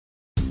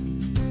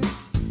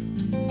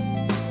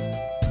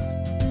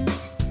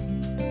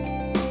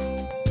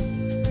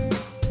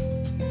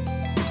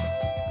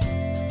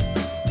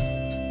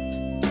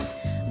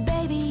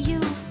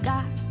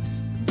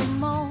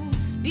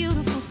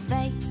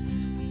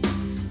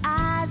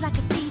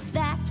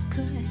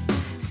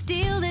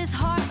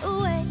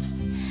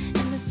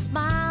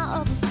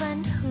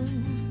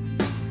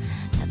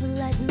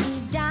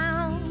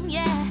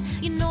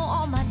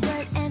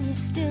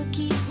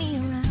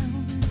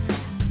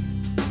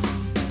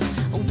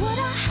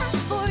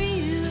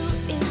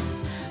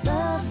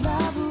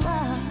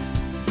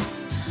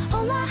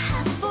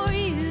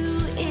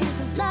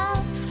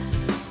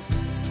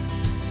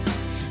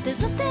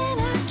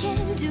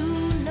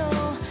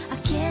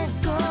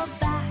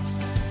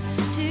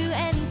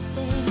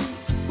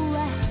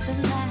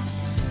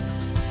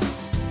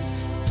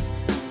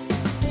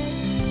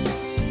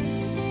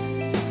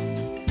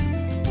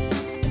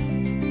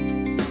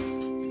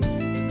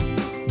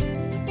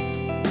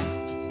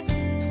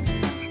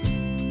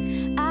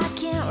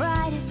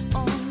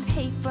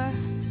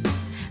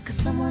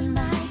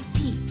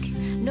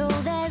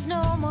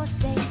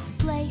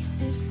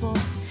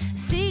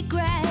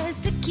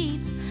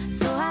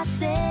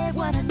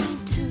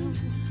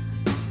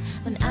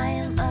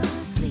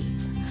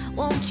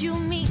Won't you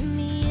meet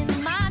me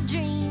in my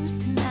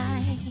dreams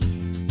tonight?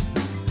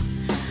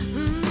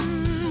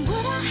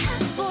 What I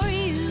have for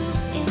you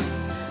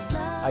is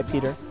love. I,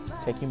 Peter,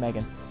 take you,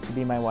 Meaghan, to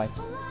be my wife.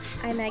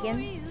 I,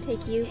 Meaghan,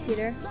 take you,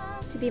 Peter,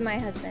 to be my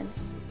husband.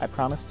 I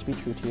promise to be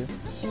true to you,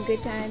 in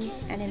good times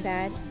and in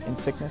bad. in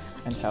sickness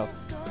and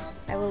health.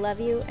 I will love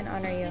you and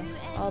honor you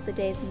all the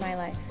days of my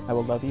life. I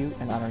will love you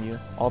and honor you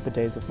all the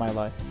days of my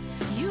life.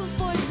 You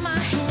force my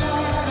hand.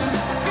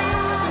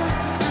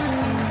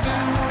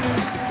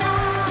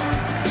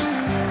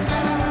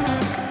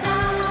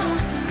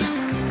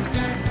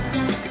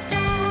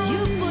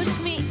 You push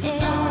me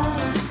in.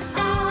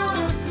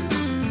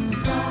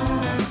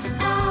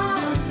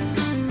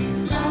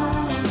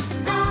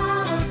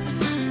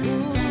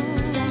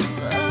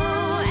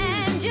 Oh,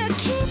 and you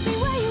keep me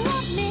where you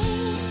want me,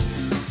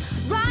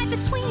 right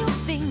between your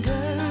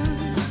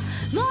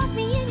fingers. Lock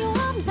me in your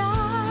arms,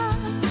 I'll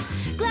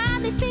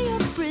gladly be your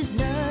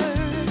prisoner.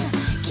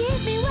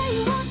 Keep me where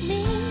you want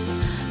me,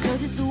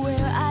 'cause it's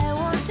where I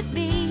want to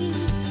be.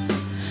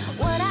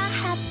 What I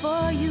have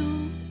for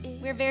you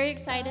is... We're very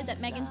excited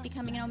that Meaghan's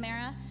becoming an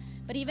O'Mara,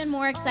 but even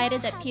more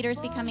excited that Peter's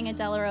becoming a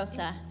De La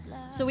Rosa.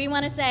 So we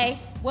want to say,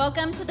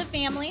 welcome to the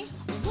family.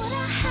 What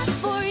I have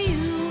for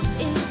you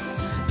is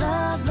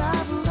love,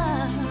 love,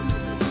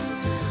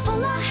 love.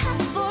 All I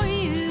have for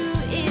you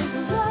is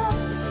love.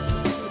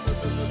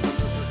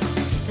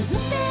 There's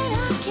nothing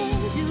I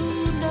can do,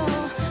 no,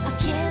 I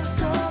can't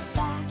go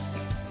back.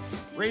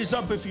 Raise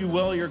up, if you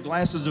will, your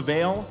glasses of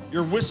ale,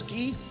 your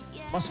whiskey,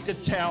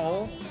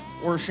 muscatel,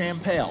 or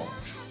champagne.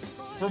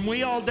 From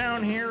we all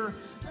down here,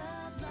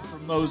 and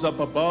from those up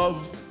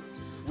above,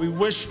 we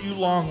wish you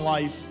long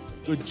life,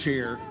 good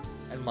cheer,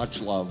 and much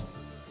love.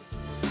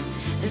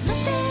 There's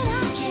nothing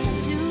I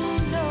can do,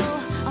 no,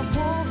 I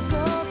won't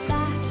go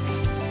back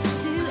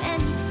to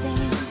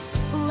anything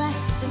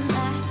less than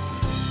that.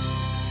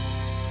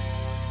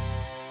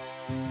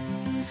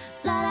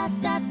 La da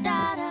da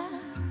da da,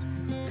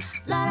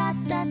 la da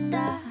da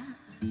da.